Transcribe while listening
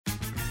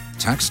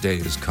Tax day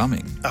is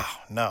coming. Oh,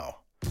 no.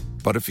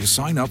 But if you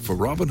sign up for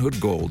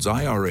Robinhood Gold's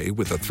IRA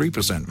with a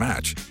 3%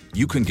 match,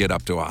 you can get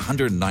up to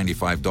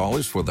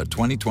 $195 for the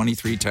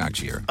 2023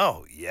 tax year.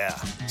 Oh, yeah.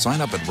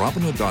 Sign up at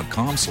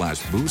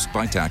Robinhood.com/boost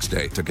by tax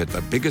day to get the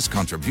biggest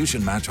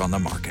contribution match on the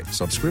market.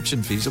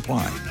 Subscription fees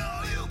apply.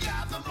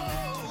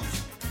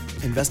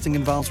 Investing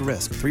involves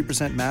risk.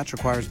 3% match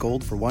requires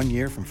gold for 1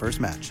 year from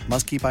first match.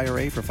 Must keep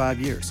IRA for 5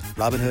 years.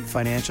 Robinhood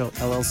Financial,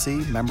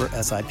 LLC, member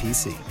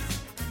SIPC.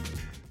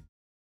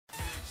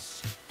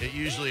 It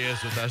usually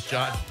is with us,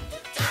 John.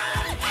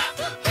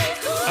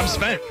 I'm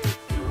spent.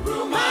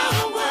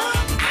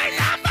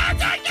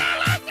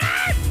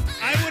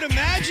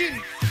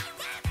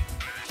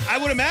 I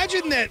would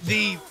imagine that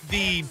the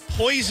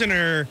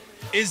poisoner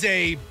is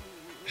a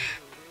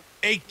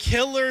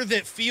killer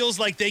that feels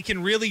like they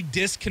can really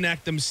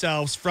disconnect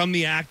themselves from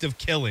the act of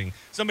killing.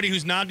 Somebody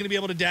who's not going to be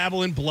able to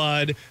dabble in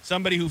blood.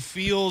 Somebody who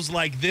feels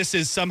like this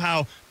is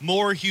somehow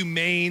more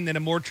humane than a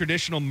more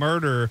traditional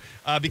murder,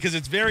 because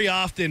it's very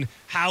often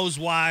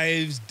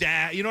housewives,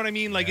 dad. You know what I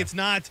mean? Like, it's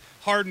not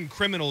hardened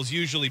criminals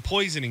usually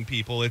poisoning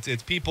people.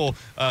 It's people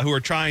who are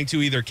trying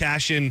to either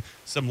cash in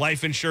some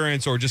life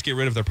insurance or just get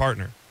rid of their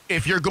partner.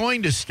 If you're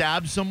going to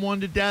stab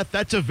someone to death,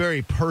 that's a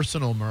very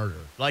personal murder.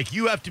 Like,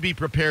 you have to be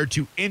prepared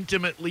to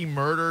intimately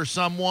murder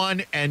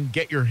someone and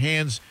get your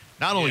hands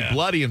not only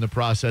bloody in the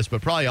process,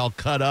 but probably all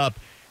cut up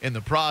in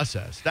the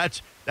process.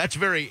 That's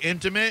very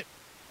intimate,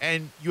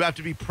 and you have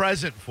to be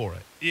present for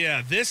it.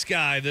 Yeah, this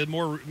guy, the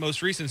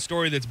most recent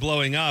story that's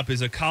blowing up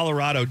is a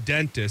Colorado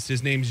dentist.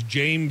 His name's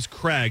James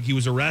Craig. He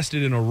was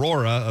arrested in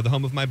Aurora, the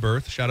home of my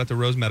birth. Shout out to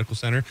Rose Medical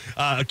Center.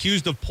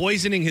 Accused of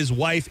poisoning his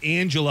wife,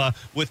 Angela,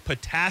 with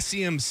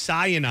potassium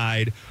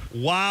cyanide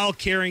while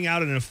carrying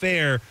out an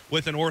affair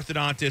with an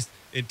orthodontist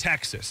in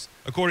Texas.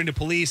 According to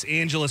police,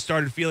 Angela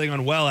started feeling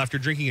unwell after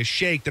drinking a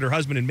shake that her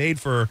husband had made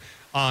for her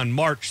on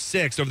March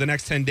 6th. Over the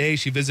next 10 days,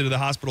 she visited the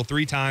hospital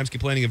 3 times,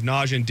 complaining of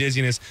nausea and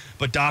dizziness,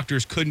 but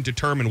doctors couldn't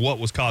determine what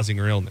was causing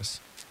her illness.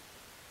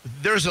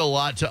 There's a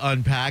lot to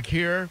unpack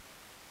here.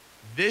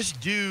 This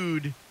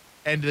dude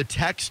and the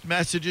text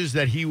messages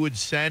that he would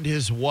send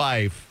his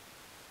wife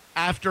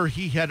after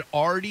he had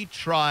already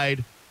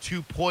tried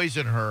to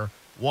poison her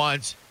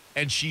once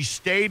and she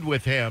stayed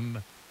with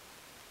him,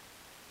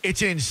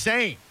 it's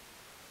insane.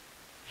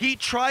 He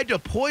tried to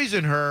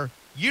poison her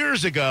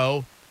years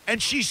ago,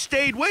 and she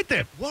stayed with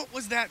him. What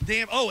was that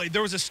damn? Oh,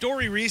 there was a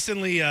story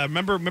recently.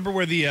 Remember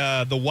where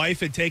the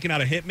wife had taken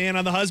out a hitman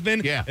on the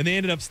husband? Yeah. And they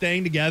ended up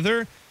staying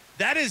together?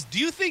 That is, do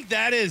you think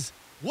that is,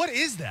 what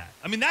is that?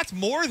 I mean, that's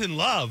more than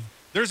love.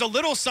 There's a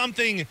little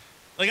something,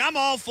 like, I'm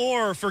all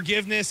for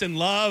forgiveness and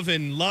love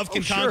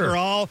can conquer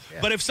all. Yeah.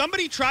 But if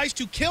somebody tries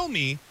to kill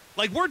me,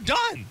 like, we're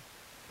done.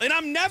 And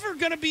I'm never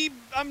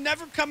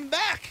coming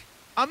back.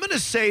 I'm going to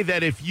say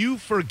that if you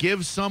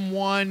forgive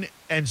someone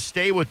and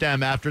stay with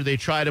them after they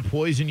try to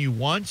poison you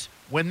once,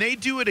 when they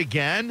do it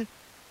again,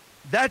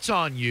 that's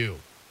on you.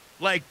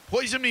 Like,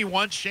 poison me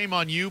once, shame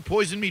on you.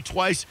 Poison me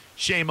twice,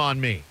 shame on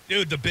me.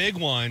 Dude, the big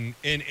one,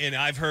 and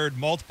I've heard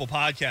multiple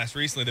podcasts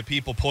recently that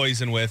people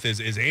poison with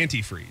is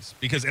antifreeze.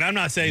 Because, and I'm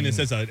not saying this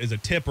as a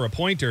tip or a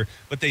pointer,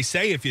 but they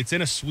say if it's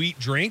in a sweet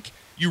drink,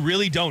 you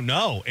really don't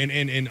know.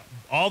 And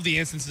all the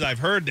instances I've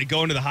heard, they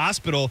go into the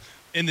hospital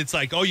and it's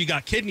like, oh, you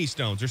got kidney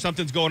stones or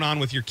something's going on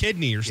with your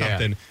kidney or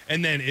something. Yeah.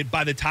 And then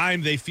by the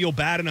time they feel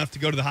bad enough to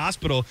go to the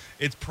hospital,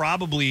 it's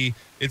probably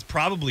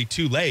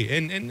too late.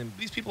 And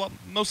these people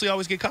mostly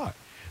always get caught.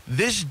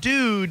 This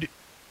dude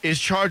is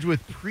charged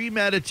with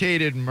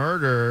premeditated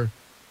murder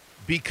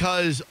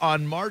because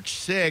on March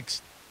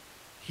 6th,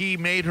 he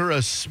made her a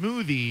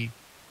smoothie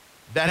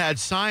that had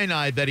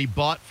cyanide that he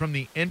bought from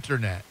the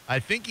internet. I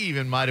think he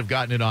even might have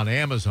gotten it on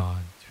Amazon.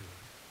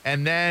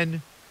 And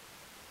then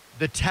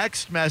the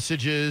text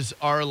messages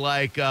are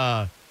like,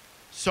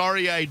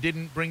 sorry I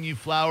didn't bring you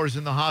flowers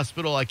in the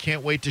hospital. I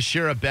can't wait to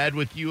share a bed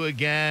with you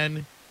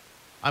again.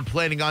 I'm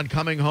planning on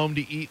coming home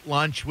to eat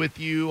lunch with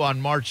you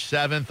on March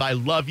 7th. I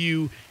love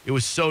you. It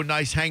was so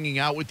nice hanging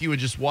out with you and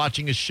just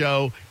watching a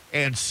show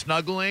and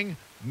snuggling.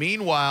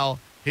 Meanwhile,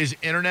 his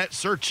internet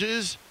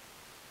searches,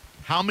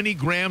 how many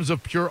grams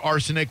of pure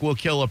arsenic will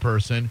kill a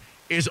person?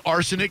 Is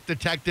arsenic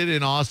detected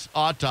in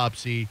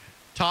autopsy?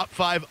 Top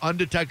 5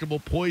 undetectable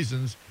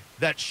poisons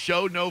that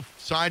show no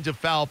signs of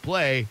foul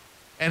play,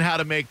 and how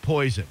to make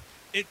poison.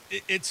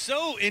 It's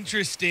so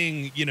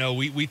interesting, you know,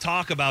 we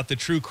talk about the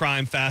true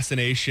crime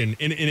fascination,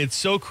 and it's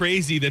so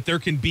crazy that there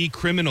can be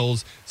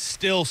criminals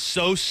still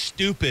so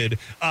stupid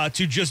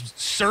to just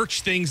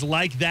search things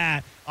like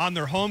that on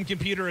their home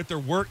computer, at their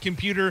work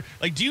computer.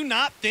 Like, do you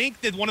not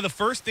think that one of the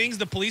first things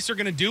the police are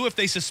going to do if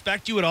they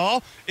suspect you at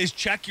all is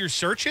check your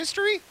search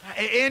history?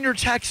 And your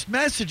text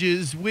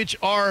messages, which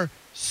are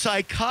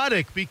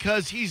psychotic,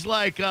 because he's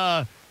like,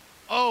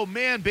 oh,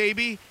 man,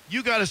 baby,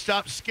 you got to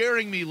stop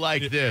scaring me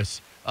like this.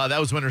 That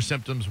was when her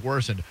symptoms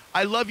worsened.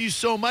 I love you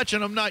so much,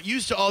 and I'm not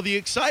used to all the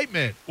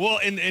excitement. Well,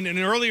 and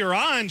earlier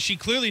on, she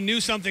clearly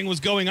knew something was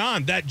going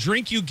on. That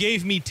drink you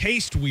gave me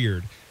tastes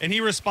weird. And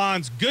he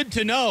responds, good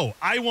to know.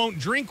 I won't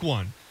drink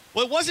one.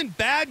 Well, it wasn't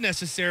bad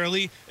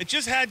necessarily. It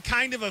just had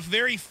kind of a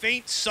very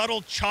faint,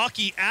 subtle,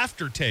 chalky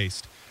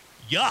aftertaste.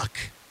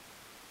 Yuck.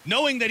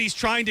 Knowing that he's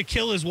trying to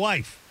kill his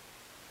wife.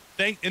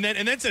 And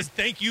then says,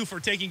 thank you for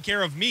taking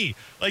care of me.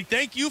 Like,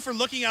 thank you for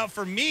looking out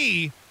for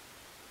me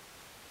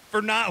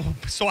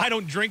so I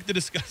don't drink the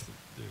disgusting.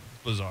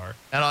 It's bizarre.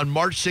 And on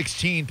March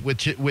 16th,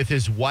 with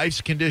his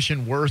wife's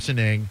condition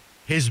worsening,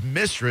 his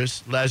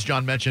mistress, as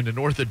John mentioned, an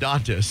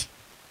orthodontist.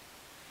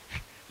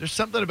 There's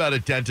something about a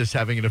dentist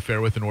having an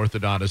affair with an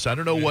orthodontist. I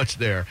don't know what's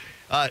there.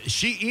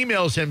 She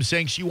emails him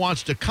saying she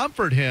wants to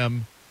comfort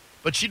him,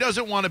 but she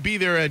doesn't want to be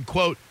there and,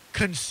 quote,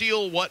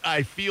 conceal what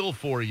I feel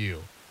for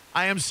you.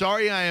 I am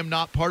sorry I am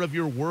not part of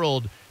your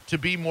world to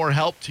be more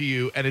help to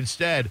you, and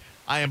instead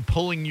I am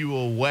pulling you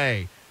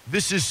away.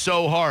 This is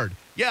so hard.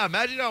 Yeah,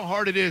 imagine how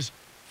hard it is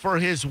for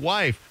his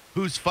wife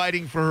who's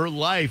fighting for her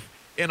life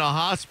in a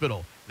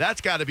hospital.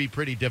 That's got to be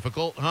pretty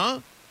difficult,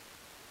 huh?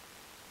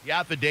 The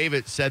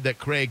affidavit said that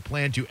Craig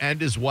planned to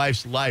end his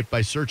wife's life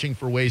by searching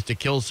for ways to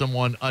kill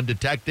someone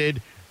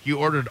undetected. He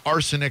ordered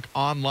arsenic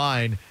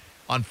online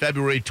on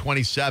February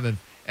 27th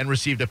and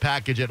received a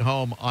package at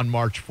home on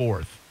March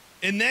 4th.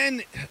 And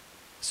then,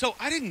 so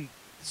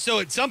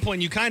at some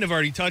point, you kind of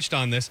already touched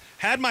on this,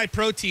 had my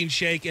protein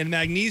shake and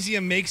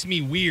magnesium makes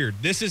me weird.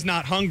 This is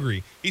not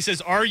hungry. He says,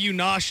 are you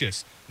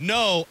nauseous?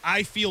 No,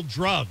 I feel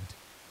drugged.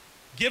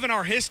 Given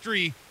our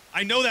history,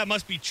 I know that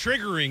must be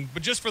triggering,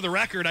 but just for the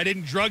record, I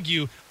didn't drug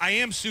you. I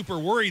am super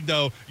worried,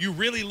 though. You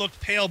really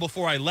looked pale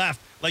before I left,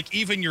 like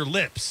even your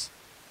lips.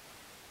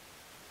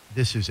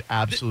 This is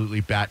absolutely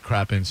bat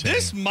crap insane.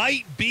 This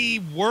might be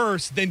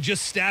worse than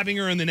just stabbing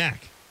her in the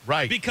neck.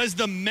 Right. Because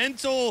the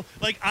mental,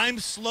 like, I'm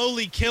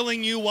slowly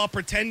killing you while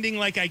pretending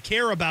like I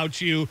care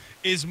about you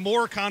is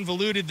more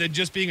convoluted than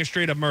just being a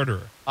straight-up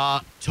murderer.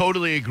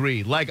 Totally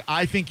agree. Like,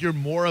 I think you're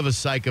more of a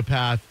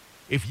psychopath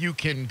if you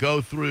can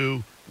go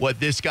through what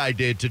this guy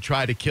did to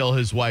try to kill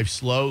his wife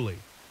slowly.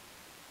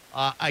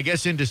 I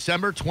guess in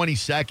December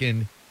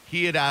 22nd,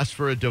 he had asked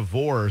for a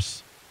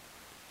divorce.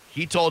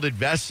 He told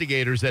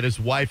investigators that his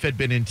wife had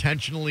been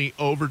intentionally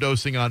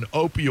overdosing on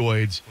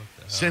opioids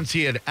since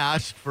he had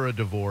asked for a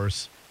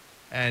divorce.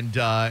 And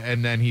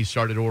then he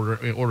started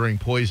ordering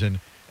poison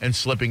and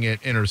slipping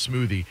it in her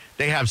smoothie.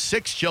 They have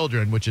 6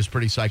 children, which is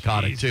pretty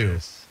psychotic,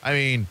 Jesus. too. I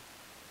mean,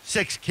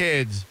 6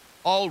 kids.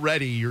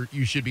 Already,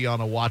 you should be on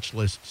a watch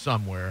list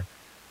somewhere.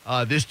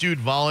 This dude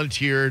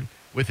volunteered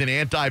with an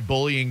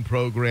anti-bullying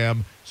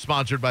program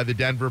sponsored by the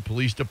Denver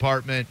Police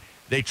Department.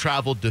 They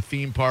traveled to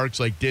theme parks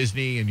like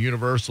Disney and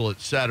Universal,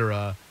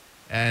 etc.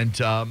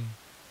 And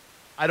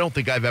I don't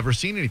think I've ever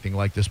seen anything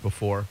like this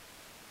before.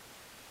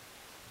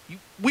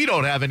 We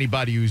don't have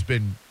anybody who's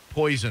been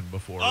poisoned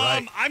before,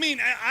 right? I mean,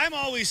 I'm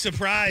always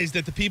surprised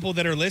at the people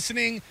that are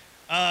listening.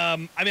 I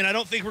mean, I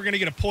don't think we're going to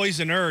get a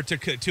poisoner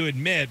to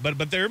admit,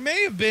 but there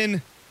may have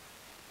been.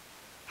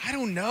 I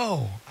don't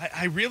know.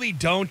 I really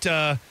don't.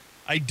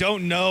 I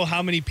don't know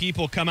how many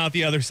people come out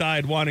the other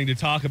side wanting to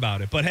talk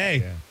about it. But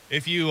hey,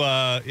 if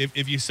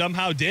you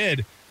somehow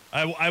did,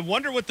 I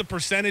wonder what the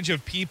percentage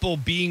of people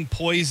being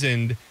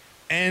poisoned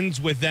ends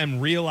with them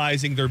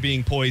realizing they're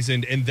being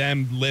poisoned and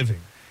them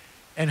living.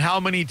 And how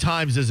many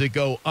times does it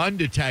go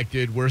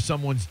undetected where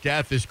someone's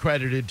death is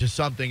credited to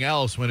something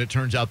else when it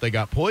turns out they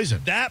got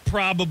poisoned? That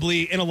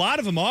probably, and a lot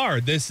of them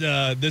are. This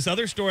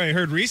other story I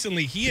heard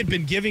recently, he had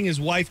been giving his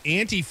wife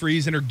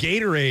antifreeze and her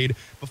Gatorade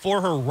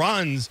before her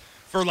runs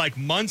for like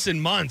months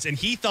and months, and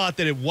he thought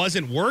that it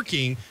wasn't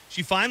working.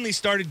 She finally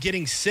started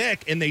getting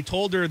sick, and they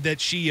told her that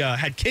she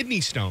had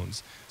kidney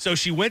stones. So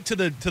she went to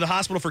the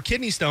hospital for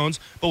kidney stones,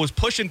 but was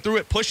pushing through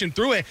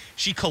it.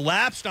 She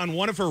collapsed on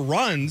one of her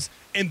runs,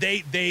 and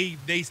they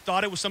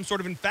thought it was some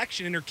sort of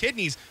infection in her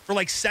kidneys for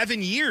like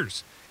 7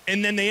 years.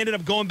 And then they ended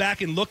up going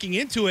back and looking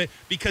into it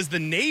because the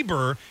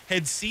neighbor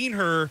had seen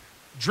her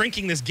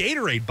drinking this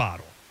Gatorade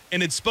bottle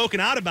and had spoken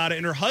out about it.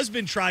 And her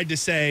husband tried to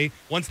say,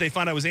 once they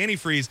found out it was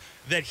antifreeze,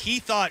 that he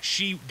thought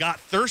she got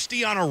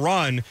thirsty on a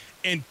run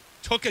and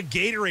took a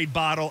Gatorade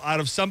bottle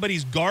out of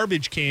somebody's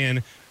garbage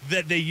can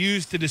that they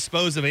used to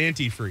dispose of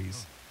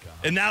antifreeze.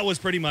 And that was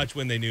pretty much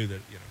when they knew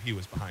that he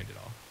was behind it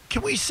all.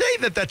 Can we say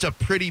that that's a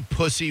pretty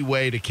pussy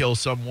way to kill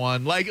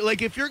someone?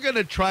 Like if you're going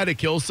to try to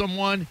kill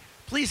someone,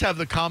 please have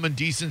the common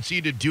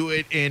decency to do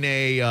it in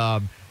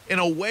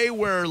a way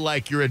where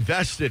like you're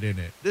invested in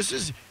it. This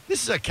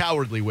is a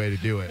cowardly way to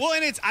do it. Well,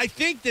 and I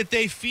think that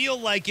they feel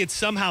like it's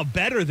somehow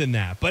better than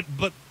that. But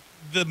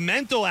the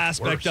mental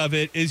aspect of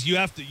it is you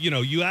have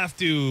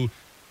to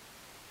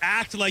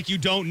act like you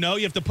don't know.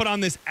 You have to put on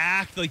this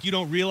act like you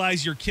don't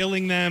realize you're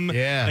killing them.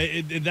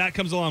 Yeah. That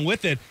comes along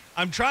with it.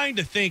 I'm trying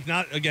to think,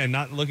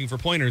 not looking for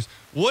pointers.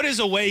 What is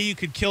a way you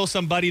could kill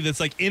somebody that's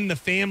like in the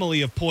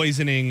family of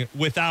poisoning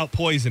without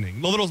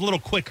poisoning? A little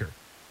quicker.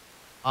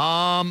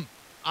 I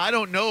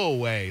don't know a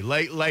way.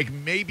 Like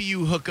maybe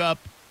you hook up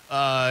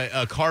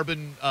a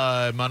carbon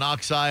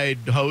monoxide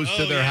hose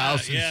to their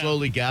house and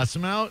slowly gas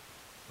them out.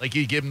 Like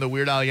you give them the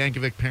Weird Al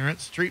Yankovic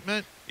Parents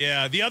treatment.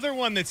 Yeah, the other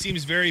one that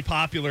seems very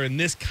popular in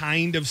this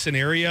kind of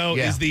scenario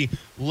is the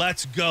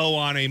let's go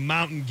on a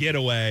mountain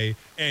getaway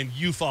and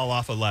you fall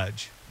off a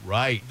ledge.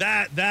 Right.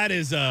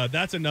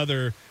 That's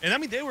another. And I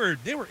mean, they were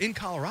in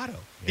Colorado.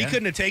 Yeah. He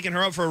couldn't have taken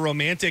her up for a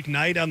romantic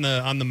night on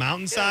the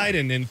mountainside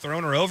and then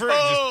thrown her over.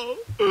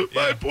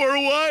 My poor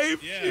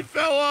wife. Yeah. She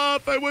fell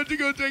off. I went to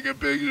go take a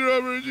picture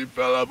of her and she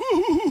fell off.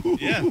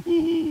 Yeah.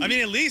 I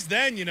mean, at least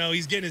then,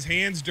 he's getting his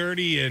hands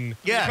dirty and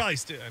probably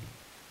still.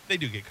 They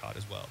do get caught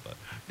as well, but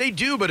They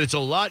do, but it's a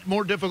lot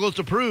more difficult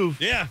to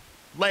prove. yeah.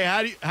 Like,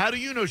 how do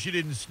you know she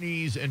didn't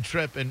sneeze and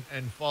trip and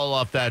fall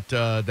off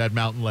that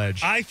mountain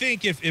ledge? I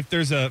think if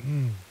there's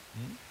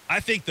I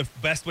think the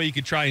best way you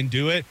could try and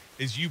do it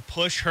is you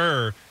push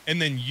her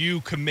and then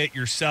you commit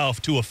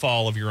yourself to a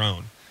fall of your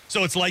own.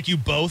 So it's like you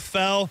both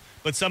fell,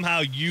 but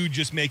somehow you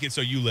just make it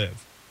so you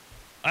live.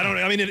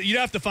 I mean, you'd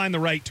have to find the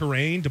right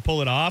terrain to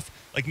pull it off.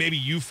 Like maybe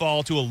you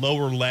fall to a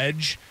lower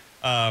ledge,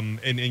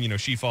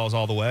 and she falls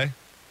all the way.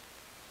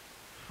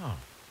 Huh.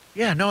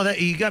 Yeah, no, that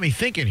you got me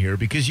thinking here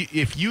because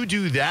if you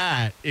do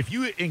that, if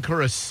you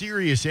incur a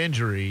serious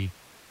injury,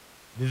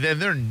 then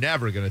they're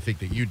never going to think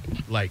that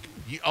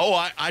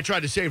I tried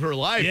to save her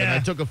life and I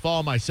took a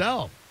fall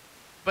myself.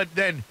 But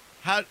then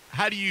how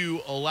do you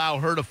allow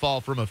her to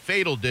fall from a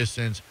fatal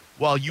distance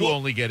while you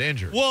only get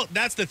injured? Well,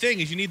 that's the thing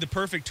is you need the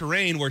perfect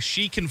terrain where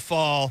she can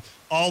fall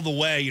all the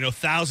way,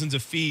 thousands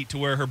of feet to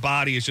where her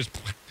body is just,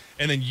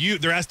 and then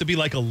there has to be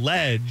like a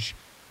ledge,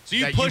 so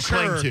you push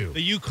her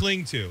that you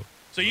cling to.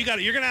 So you're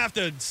gonna have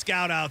to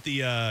scout out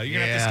the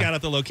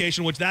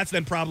location, which that's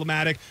then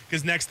problematic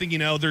because next thing you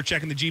know they're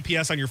checking the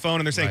GPS on your phone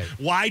and they're saying,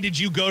 why did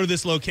you go to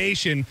this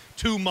location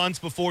 2 months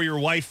before your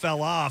wife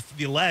fell off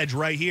the ledge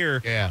right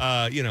here?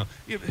 Yeah.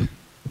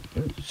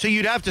 So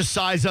you'd have to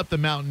size up the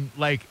mountain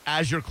like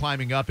as you're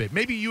climbing up it.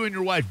 Maybe you and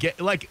your wife get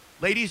like,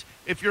 ladies,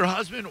 if your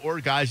husband or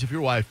guys, if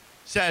your wife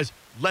says,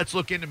 let's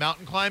look into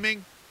mountain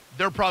climbing,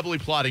 they're probably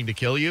plotting to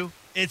kill you.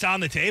 It's on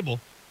the table.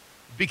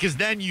 Because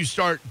then you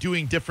start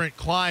doing different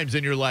climbs,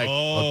 and you're like,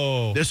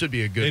 "Oh, this would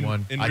be a good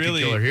one. I could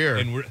kill her here."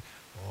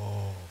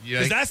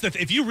 Because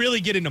if you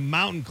really get into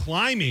mountain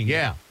climbing,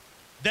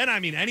 then I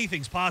mean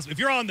anything's possible. If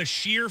you're on the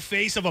sheer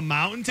face of a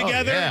mountain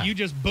together, you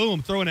just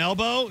boom, throw an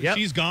elbow,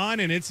 she's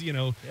gone, and it's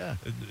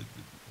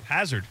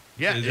hazard.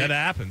 Yeah, that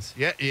happens.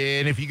 Yeah,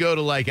 and if you go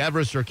to like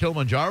Everest or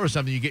Kilimanjaro or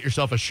something, you get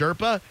yourself a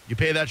Sherpa. You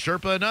pay that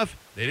Sherpa enough,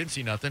 they didn't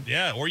see nothing.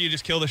 Yeah, or you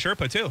just kill the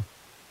Sherpa too.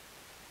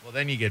 Well,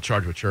 then you get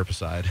charged with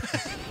Sherpicide.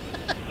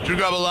 Drew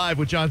Garabo Live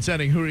with John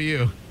Senning. Who are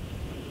you?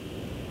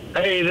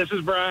 Hey, this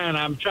is Brian.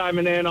 I'm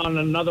chiming in on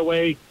another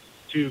way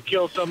to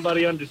kill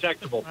somebody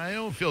undetectable. I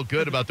don't feel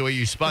good about the way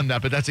you spun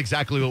that, but that's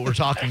exactly what we're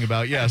talking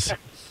about, yes.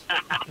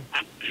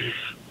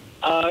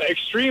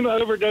 Extreme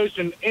overdose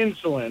in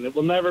insulin. It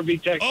will never be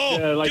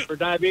detected, for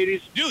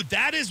diabetes. Dude,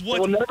 that is what...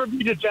 It will never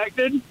be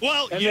detected.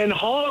 Well, then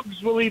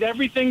hogs will eat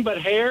everything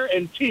but hair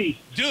and teeth.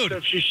 Dude. So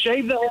if you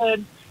shave the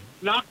head...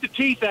 knock the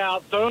teeth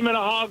out, throw them in a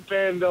hog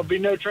pen, there'll be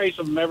no trace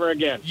of them ever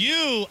again.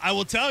 I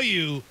will tell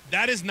you,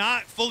 that is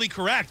not fully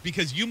correct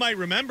because you might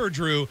remember,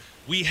 Drew,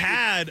 we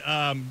had,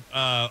 I'm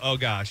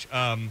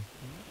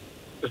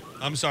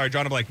sorry,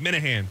 drawing a blank,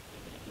 Minahan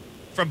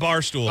from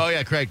Barstool. Oh,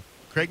 yeah, Craig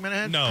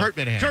Minahan? No. Kurt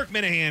Minahan. Kirk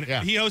Minahan.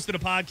 Yeah. He hosted a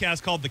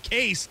podcast called The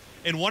Case,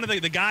 and one of the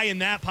guy in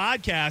that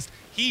podcast,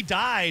 he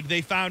died,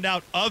 they found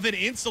out, of an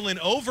insulin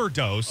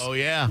overdose. Oh,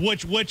 yeah.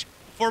 Which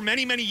for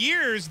many, many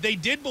years, they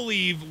did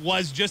believe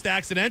was just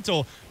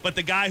accidental, but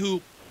the guy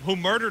who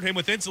murdered him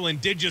with insulin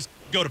did just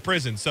go to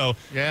prison. So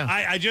yeah.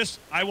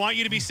 I want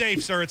you to be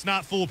safe, sir. It's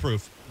not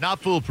foolproof. Not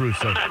foolproof,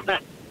 sir.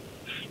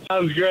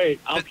 Sounds great.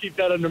 I'll keep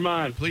that under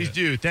mind. Please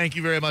do. Thank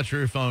you very much for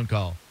your phone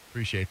call.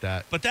 Appreciate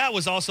that. But that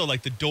was also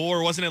like the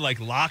door, wasn't it like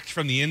locked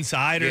from the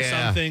inside or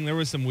something? There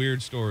was some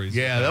weird stories.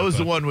 Yeah, that was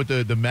the one with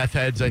the meth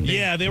heads, I think.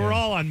 Yeah, they were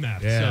all on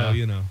meth, yeah.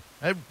 so,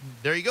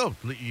 There you go.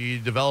 You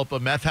develop a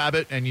meth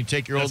habit and you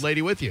take your old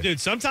lady with you. Dude,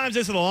 sometimes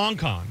it's the long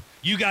con.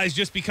 You guys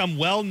just become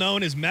well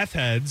known as meth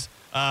heads,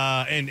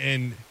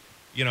 and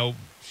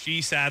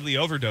she sadly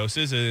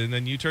overdoses, and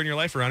then you turn your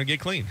life around and get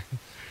clean.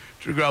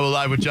 Drew Garabo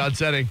Live with John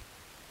Senning.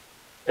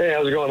 Hey,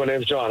 how's it going? My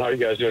name's John. How are you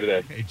guys doing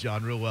today? Hey,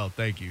 John, real well.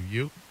 Thank you.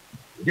 You?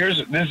 This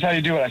is how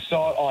you do it. I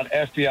saw it on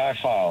FBI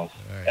files.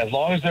 Right. As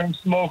long as they're a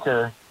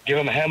smoker, give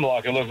them a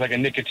hemlock. It looks like a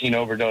nicotine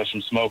overdose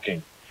from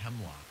smoking.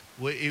 Hemlock.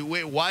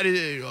 Wait, why did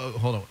it...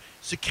 hold on.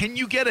 So can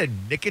you get a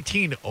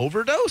nicotine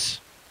overdose?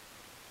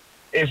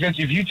 If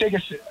you take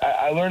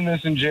I learned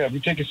this in jail. If you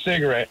take a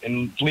cigarette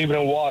and leave it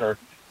in water,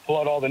 pull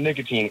out all the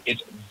nicotine,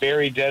 it's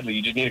very deadly.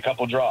 You just need a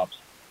couple drops.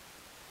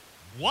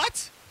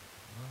 What?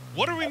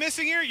 What are we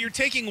missing here? You're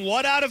taking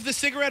what out of the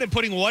cigarette and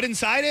putting what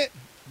inside it?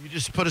 You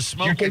just put a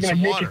smoke in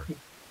some water.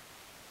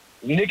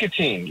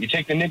 Nicotine. You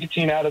take the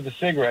nicotine out of the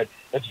cigarette,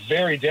 that's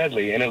very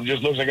deadly, and it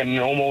just looks like a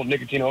normal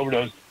nicotine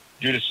overdose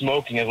due to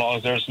smoking as long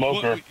as they're a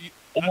smoker.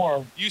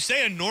 You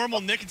say a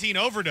normal nicotine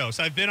overdose.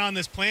 I've been on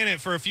this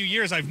planet for a few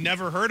years. I've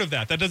never heard of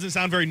that. That doesn't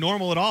sound very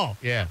normal at all.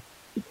 Yeah.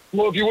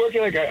 Well, if you're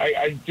working,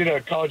 I did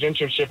a college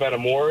internship at a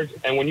morgue,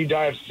 and when you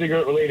die of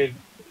cigarette-related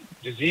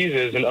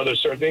diseases and other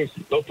certain things,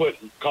 they'll put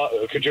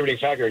contributing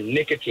factor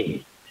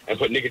nicotine and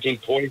put nicotine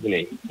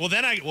poisoning. Well,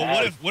 then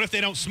what if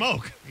they don't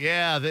smoke?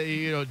 Yeah,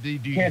 You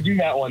can't do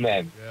that one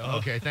then. Yeah,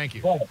 okay, thank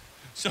you.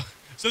 So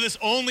this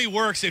only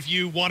works if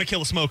you want to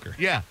kill a smoker.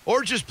 Yeah,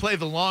 or just play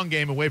the long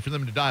game and wait for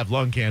them to die of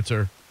lung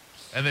cancer,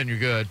 and then you're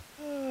good.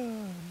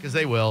 Because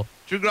they will.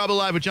 Drew Garabo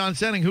live with John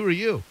Senning. Who are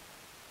you?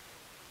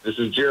 This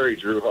is Jerry,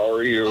 Drew. How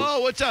are you?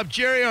 Oh, what's up,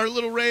 Jerry? Our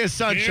little ray of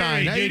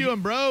sunshine. Jerry, How you dude, doing,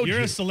 bro?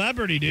 You're a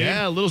celebrity, dude.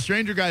 Yeah, little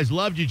stranger guys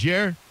loved you,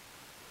 Jer.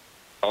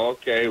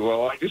 Okay,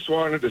 well, I just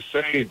wanted to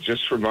say,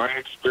 just from my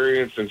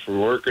experience and from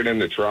working in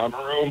the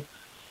trauma room,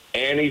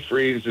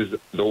 antifreeze is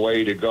the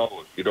way to go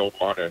if you don't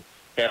want to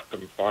have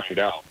them find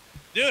out.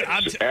 Dude,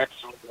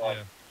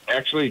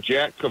 Actually,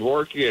 Jack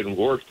Kevorkian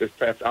worked at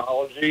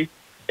pathology,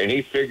 and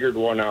he figured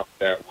one out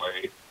that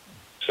way.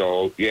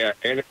 So, yeah,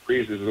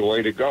 antifreeze is the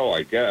way to go,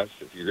 I guess,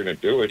 if you're going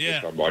to do it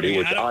to somebody,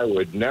 which I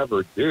would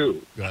never do.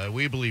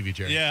 We believe you,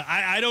 Jerry. Yeah,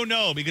 I don't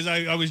know, because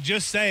I was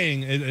just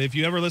saying, if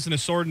you ever listen to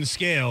Sword and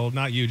Scale,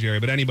 not you, Jerry,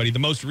 but anybody, the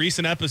most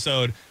recent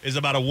episode is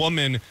about a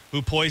woman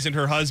who poisoned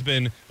her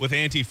husband with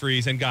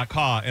antifreeze and got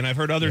caught, and I've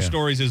heard other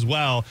stories as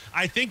well.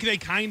 I think they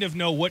kind of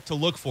know what to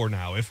look for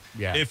now.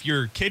 If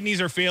your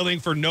kidneys are failing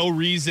for no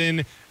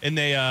reason, and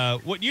they,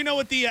 what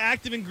the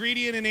active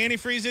ingredient in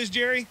antifreeze is,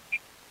 Jerry?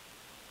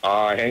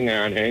 Hang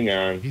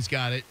on. He's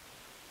got it.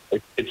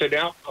 It's an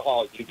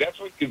alcohol. That's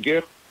what you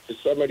give to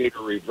somebody to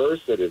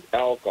reverse it is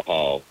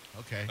alcohol.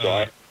 Okay. So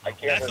I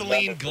can't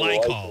methylene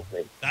glycol.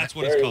 That's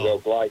what there it's called. There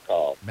you go,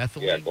 glycol.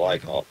 Methylene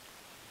glycol.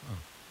 Oh.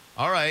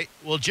 All right.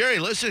 Well, Jerry,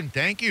 listen,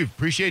 thank you.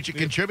 Appreciate you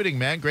contributing,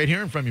 man. Great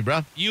hearing from you,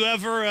 bro. You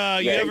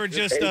ever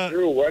just... Hey,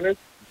 Drew,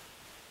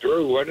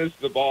 when is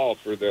the ball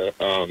for the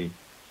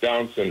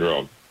Down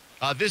syndrome?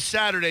 This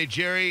Saturday,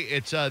 Jerry.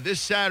 It's this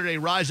Saturday,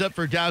 Rise Up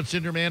for Down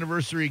Syndrome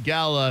Anniversary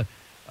Gala,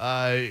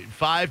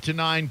 5 to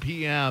 9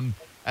 p.m.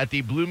 at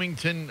the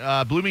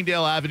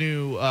Bloomingdale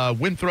Avenue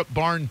Winthrop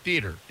Barn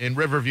Theater in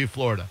Riverview,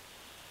 Florida.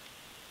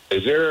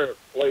 Is there a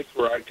place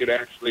where I could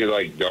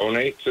actually,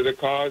 donate to the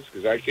cause?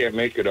 Because I can't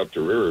make it up to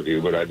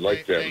Riverview, but I'd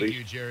like to at least... Thank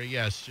you, Jerry.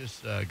 Yes,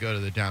 just go to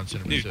the Down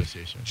Syndrome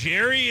Association.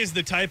 Jerry is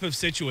the type of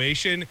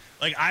situation,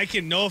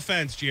 no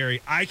offense,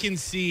 Jerry, I can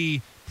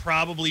see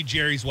probably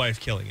Jerry's wife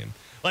killing him.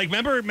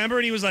 Remember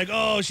when he was like,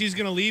 oh, she's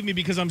going to leave me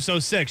because I'm so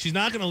sick. She's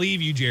not going to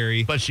leave you,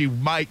 Jerry. But she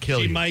might kill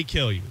you. She might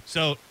kill you.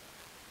 So,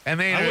 and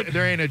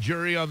there ain't a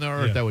jury on the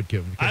earth that would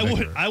kill me.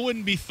 I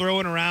wouldn't be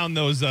throwing around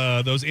those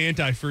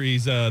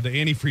antifreeze, the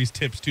antifreeze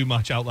tips too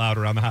much out loud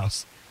around the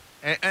house.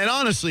 And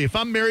honestly, if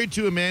I'm married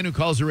to a man who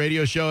calls a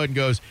radio show and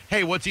goes,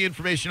 hey, what's the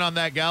information on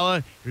that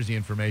gala? Here's the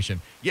information.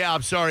 Yeah,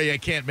 I'm sorry, I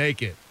can't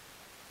make it.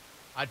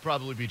 I'd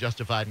probably be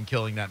justified in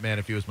killing that man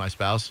if he was my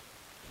spouse.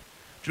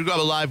 Drew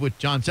Garabo live with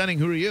John Senning.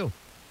 Who are you?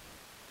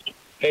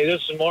 Hey,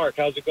 this is Mark.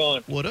 How's it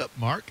going? What up,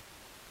 Mark?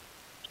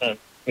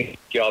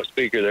 Y'all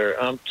speaker there.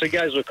 So you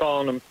guys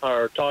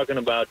are talking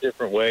about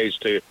different ways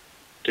to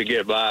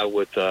get by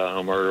with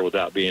a murder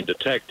without being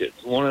detected.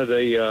 One of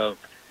the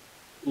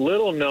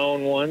little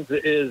known ones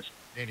is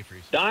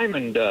antifreeze.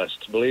 Diamond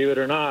dust. Believe it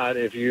or not,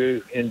 if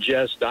you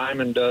ingest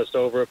diamond dust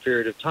over a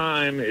period of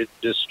time, it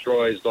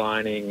destroys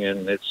lining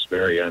and it's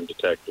very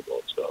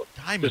undetectable. So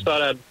just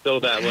thought I'd throw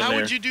that one there. How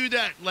would you do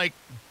that?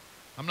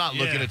 I'm not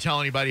looking to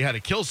tell anybody how to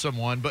kill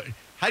someone, but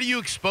how do you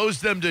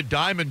expose them to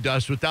diamond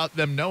dust without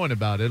them knowing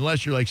about it?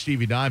 Unless you're like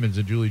Stevie Diamonds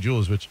and Julie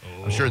Jules, which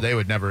I'm sure they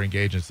would never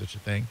engage in such a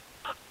thing.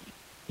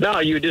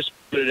 No, you just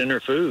put it in her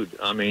food.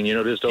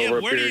 Just over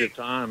a period of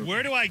time.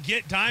 Where do I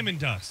get diamond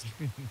dust?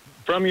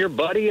 From your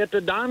buddy at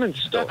the diamond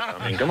store.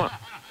 Come on.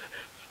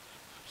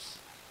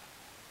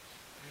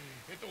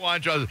 Hit the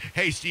wine jar.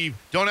 Hey, Steve,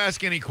 don't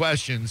ask any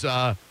questions. You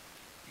got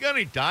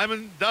any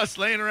diamond dust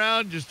laying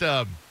around? Just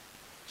out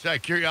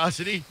of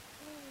curiosity.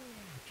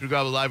 Drew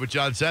Garabo live with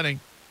John Senning.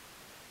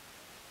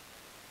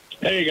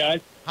 Hey guys.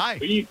 Hi.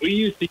 We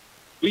used to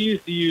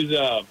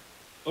use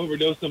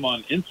overdose them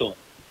on insulin.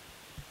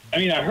 I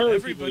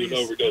heard people would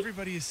overdose.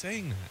 Everybody is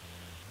saying that.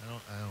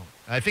 I don't.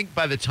 I think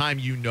by the time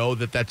you know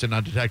that that's an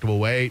undetectable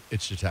way,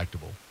 it's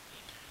detectable.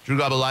 Drew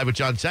Garabo live with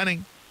John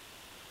Senning.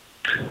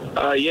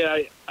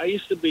 I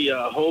used to be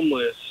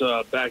homeless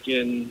back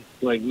in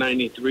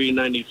 93,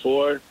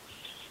 94.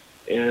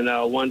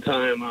 And one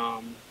time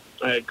I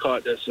had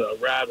caught this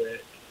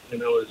rabbit,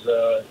 and I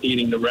was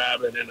eating the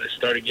rabbit, and I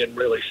started getting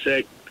really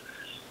sick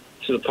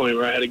to the point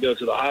where I had to go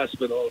to the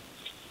hospital.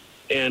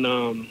 And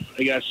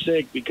I got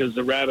sick because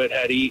the rabbit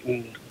had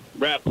eaten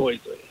rat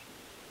poison,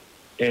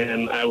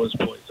 and I was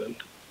poisoned.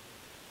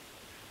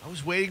 I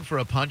was waiting for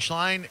a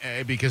punchline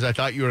because I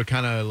thought you were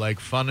kind of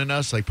funning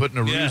us, putting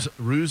a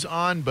ruse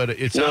on, but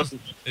it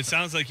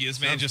sounds like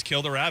this man just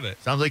killed a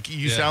rabbit. Sounds like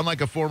you sound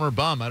like a former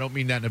bum. I don't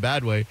mean that in a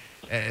bad way.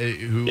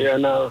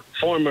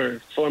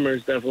 Former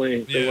is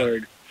definitely the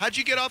word. How'd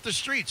you get off the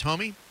streets,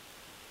 homie?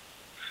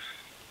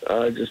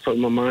 Just put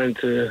my mind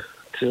to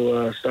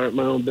start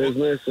my own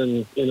business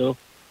and,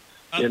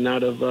 getting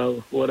out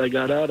of what I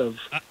got out of.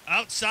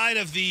 Outside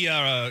of the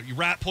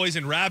rat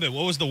poisoned rabbit,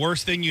 what was the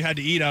worst thing you had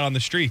to eat out on the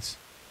streets?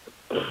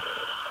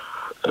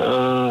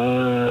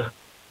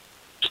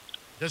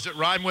 Does it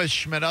rhyme with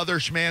schmedother,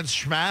 schmans,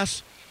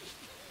 schmass?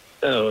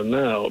 Oh,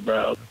 no,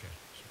 bro. Okay.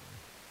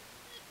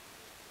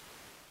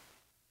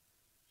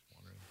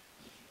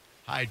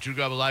 Hi, Drew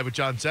Garabo live with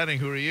John Senning.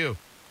 Who are you?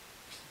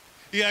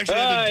 He actually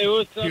Hi,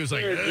 what's up he was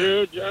like, there,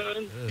 Drew,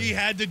 John? he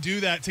had to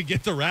do that to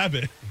get the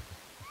rabbit.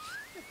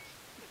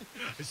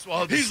 I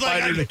swallowed the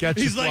spider to catch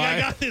he's the like, fly. I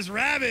got this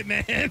rabbit,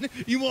 man.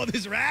 You want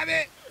this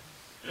rabbit?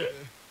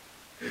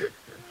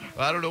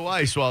 I don't know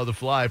why he swallowed the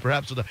fly.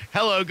 Perhaps with a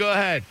hello. Go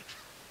ahead.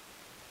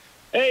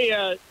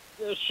 Hey,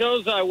 the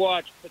shows I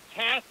watch,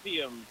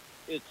 potassium,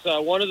 it's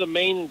one of the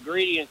main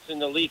ingredients in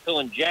the lethal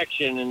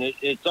injection, and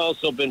it's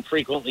also been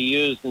frequently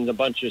used in a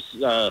bunch of,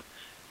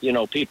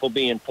 people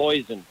being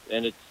poisoned.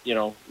 And it's,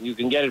 you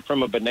can get it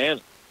from a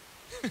banana.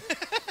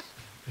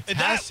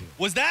 Potassium.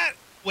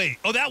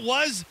 That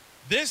was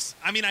this?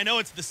 I mean, I know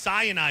it's the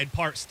cyanide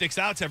part sticks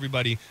out to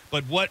everybody,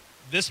 but what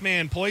this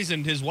man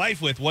poisoned his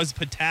wife with was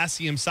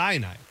potassium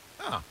cyanide.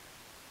 Oh.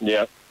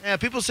 Yeah. Yeah,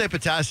 people say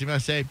potassium. I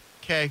say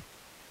K.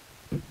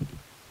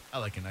 I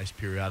like a nice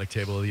periodic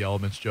table of the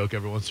elements joke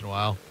every once in a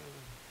while.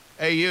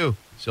 Hey, you,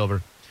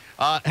 Silver.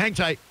 Hang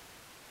tight.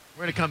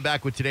 We're going to come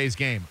back with today's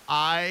game.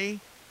 I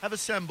have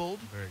assembled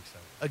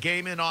a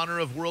game in honor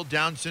of World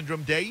Down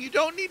Syndrome Day. You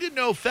don't need to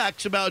know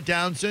facts about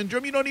Down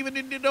syndrome. You don't even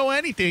need to know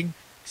anything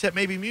except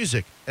maybe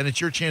music. And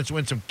it's your chance to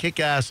win some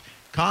kick-ass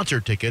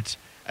concert tickets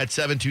at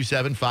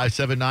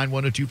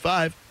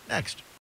 727-579-1025 next.